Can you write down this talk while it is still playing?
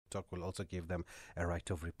talk will also give them a right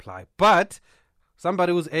of reply. But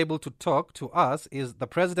somebody who's able to talk to us is the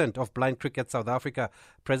president of Blind Cricket South Africa,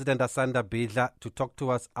 President Asanda Bidla, to talk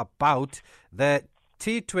to us about the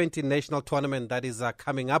T20 national tournament that is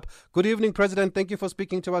coming up. Good evening, President. Thank you for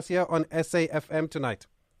speaking to us here on SAFM tonight.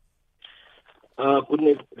 Good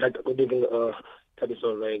evening,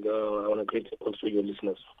 Tabiso. I want to greet also your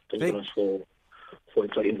listeners. Thank you so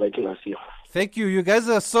much for inviting us here. Thank you. You guys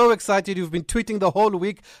are so excited. You've been tweeting the whole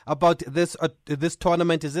week about this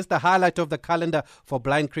tournament. Is this the highlight of the calendar for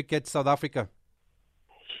Blind Cricket South Africa?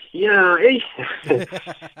 Yeah,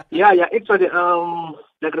 yeah. Actually,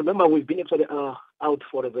 remember we've been actually out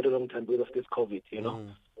for a very long time because of this COVID, you know.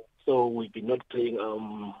 So we've been not playing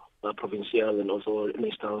provincial and also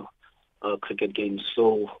national cricket games.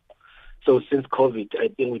 So since COVID, I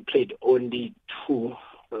think we played only 2.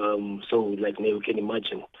 So now you can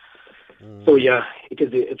imagine. So yeah,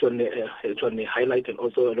 it's on a highlight, and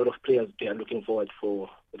also a lot of players, they are looking forward for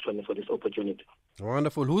this opportunity.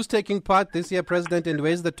 Wonderful. Who's taking part this year, President, and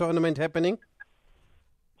where's the tournament happening?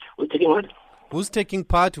 Who's taking what? Who's taking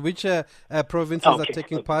part? Which provinces are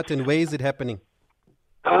taking part, and where is it happening?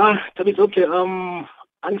 It's okay.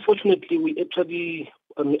 Unfortunately, we actually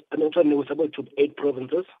we're supposed to 8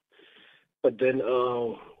 provinces, but then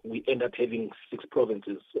we end up having 6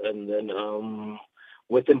 provinces, and then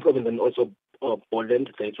Western Province and also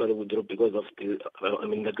Poland, they actually withdrew because of because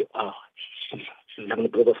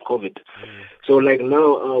of COVID. So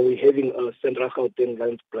now we're having Central Gauteng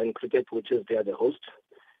Blind Cricket, which is the host.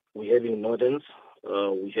 We're having Northerns,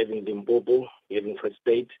 we're having Limpopo, we're having Free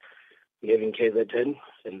State, we're having KZN,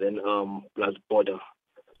 and then plus Border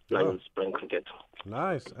Lions Blind Cricket.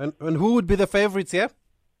 Nice. And who would be the favorites here?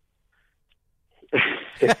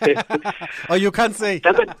 Oh, you can't say.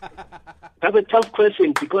 That's a tough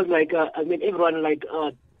question because, everyone,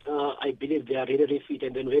 I believe they are really fit,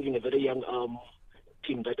 and then we're having a very young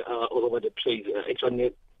team that are all over the place.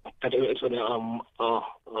 Actually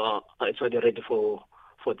ready for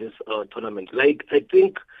this tournament. I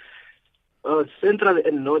think Central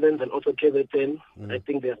and Northern and also KZN, I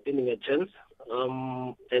think they are standing a chance.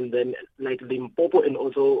 And then Limpopo and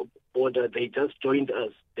also Border, they just joined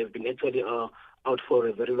us. They've been actually out for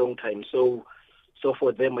a very long time. So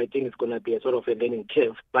for them, I think it's going to be a sort of a learning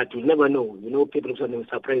curve. But you never know. You know, people will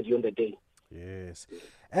surprise you on the day. Yes.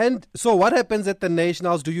 And so what happens at the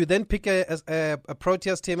Nationals? Do you then pick a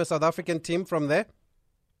Proteas team, a South African team from there?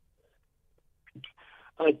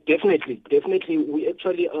 Definitely. We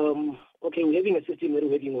actually, we're having a system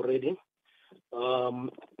we're having already.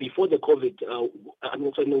 Before the COVID,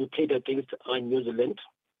 we played against New Zealand,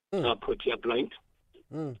 Protea Blind.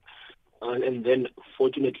 And then,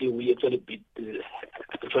 fortunately, we actually beat them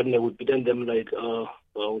 7-0,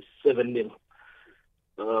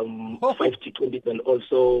 5-20, and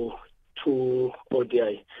also 2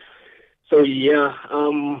 ODI. So yeah,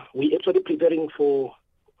 we actually preparing for.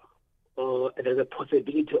 There's a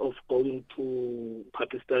possibility of going to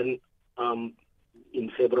Pakistan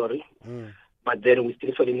in February. But then we're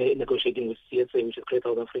still negotiating with CSA, which is Great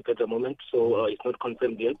South Africa at the moment. So it's not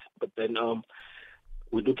confirmed yet. But then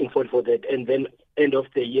we're looking forward for that. And then end of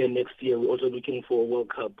the year, next year, we're also looking for World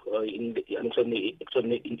Cup in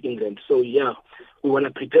England. So yeah, we want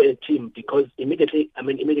to prepare a team because immediately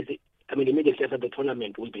after the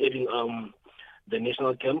tournament, we'll be having the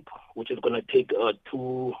national camp, which is going to take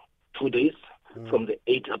 2 days from the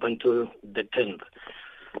 8th up until the 10th.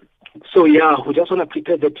 So yeah, we just want to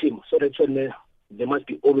prepare the team so that they must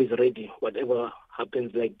be always ready. Whatever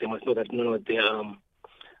happens, they must know that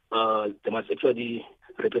they must actually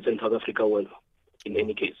represent South Africa well in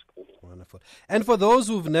any case. Wonderful. And for those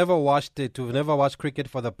who've never watched cricket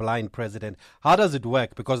for the blind, President, how does it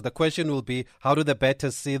work? Because the question will be, how do the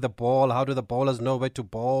batters see the ball? How do the bowlers know where to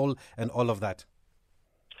bowl and all of that?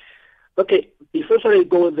 Okay, before I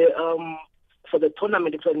go there, for the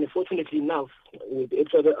tournament, fortunately enough, we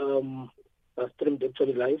actually streamed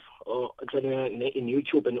actually live, actually in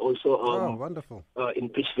YouTube and also wonderful. In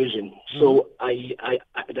Pitch Vision. So I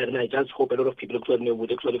just hope a lot of people actually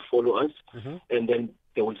would actually follow us, and then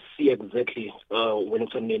they will see exactly when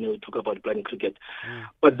we talk about blind cricket.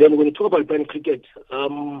 But then when you talk about blind cricket,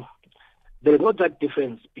 there is not that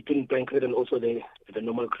difference between blind cricket and also the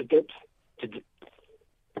normal cricket.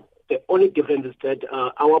 The only difference is that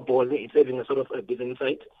our ball is having a sort of a bit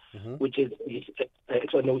inside, which is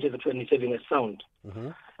actually having a sound.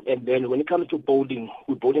 And then when it comes to bowling,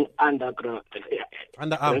 we're bowling underarm.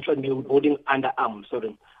 Actually, we're bowling underarm,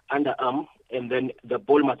 and then the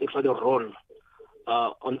ball must actually roll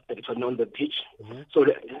on the pitch. So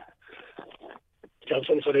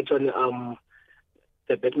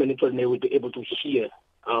the batsman will be able to hear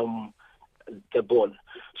the ball.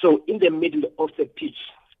 So in the middle of the pitch,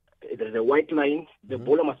 there's a white line. The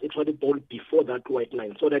bowler must actually bowl before that white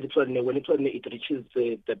line, so that when it reaches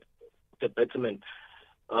the batsman,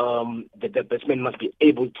 the batsman must be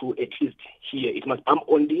able to at least hear. It must bump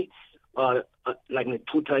only like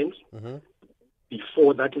 2 times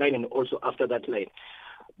before that line and also after that line.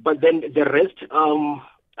 But then the rest,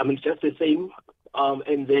 it's just the same.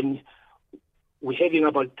 And then we're having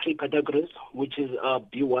about 3 categories, which is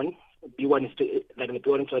B1. B1 is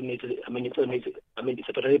B1 it's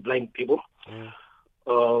totally blind people.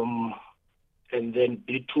 And then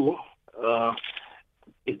B2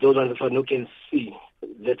 is those ones who can see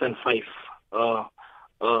less than 5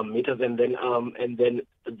 meters, and then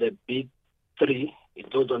the B3 is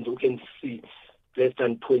those ones who can see less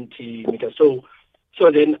than 20 meters. So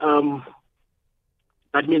then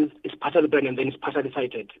that means it's partially blind and then it's partially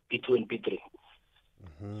sighted, B2 and B3.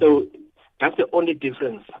 So that's the only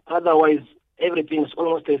difference. Otherwise, everything is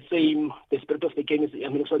almost the same. The spirit of the game is,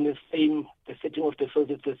 it's on the same. The setting of the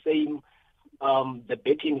field is the same. The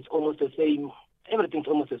betting is almost the same. Everything's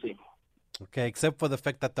almost the same. Okay, except for the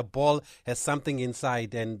fact that the ball has something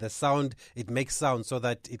inside, and the sound, it makes sound so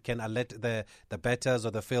that it can alert the batters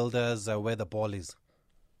or the fielders where the ball is.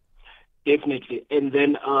 Definitely. And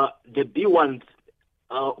then the B1s,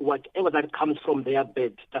 whatever that comes from their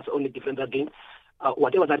bat, that's the only difference again.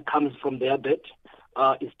 Whatever that comes from their bat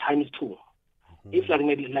is times 2. If let's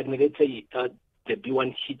say the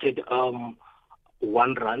B1 hit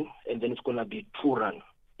 1 run, and then it's going to be 2 runs.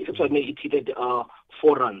 If it hit 4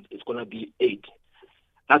 runs, it's going to be 8.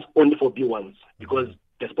 That's only for B1s, because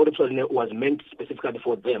the sport was meant specifically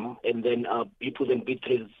for them, and then B2s and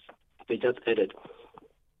B3s, they just added.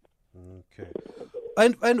 Okay.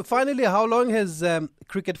 And finally, how long has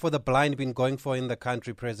cricket for the blind been going for in the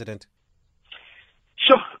country, President?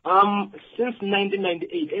 Sure. Since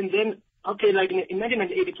 1998. And then, in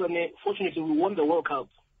 1998, it was fortunately we won the World Cup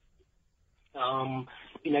in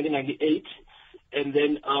 1998. And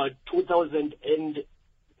then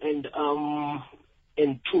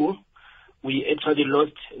 2002, we actually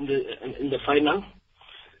lost in the final.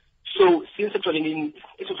 So since actually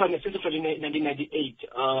 1998,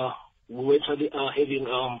 we were actually having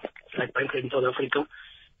bank in South Africa.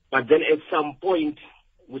 But then at some point,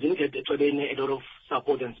 we didn't get actually a lot of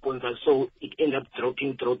support and sponsors, so it ended up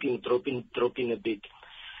dropping a bit.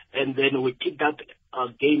 And then we picked up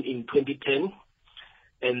game in 2010,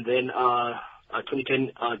 and then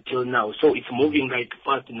 2010 till now. So it's moving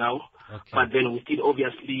fast now. Okay. But then we still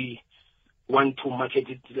obviously want to market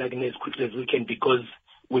it as quickly as we can, because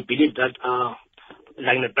we believe that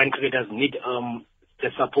the band cricketers need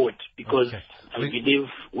the support, because I believe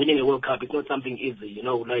winning a World Cup is not something easy,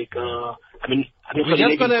 we're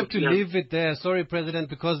just going to have to leave it there. Sorry, President,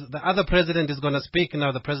 because the other president is going to speak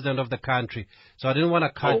now, the president of the country. So I didn't want to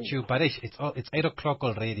cut you, but it's 8 o'clock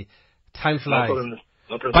already. Time flies. No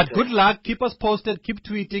problem. But good luck. Keep us posted. Keep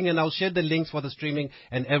tweeting, and I'll share the links for the streaming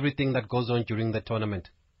and everything that goes on during the tournament.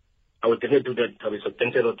 I will definitely do that, so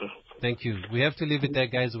thanks a lot. Thank you. We have to leave it there,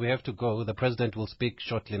 guys. We have to go. The president will speak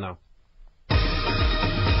shortly now.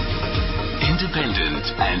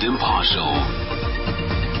 Independent and impartial.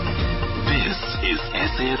 This is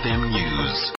SAFM News.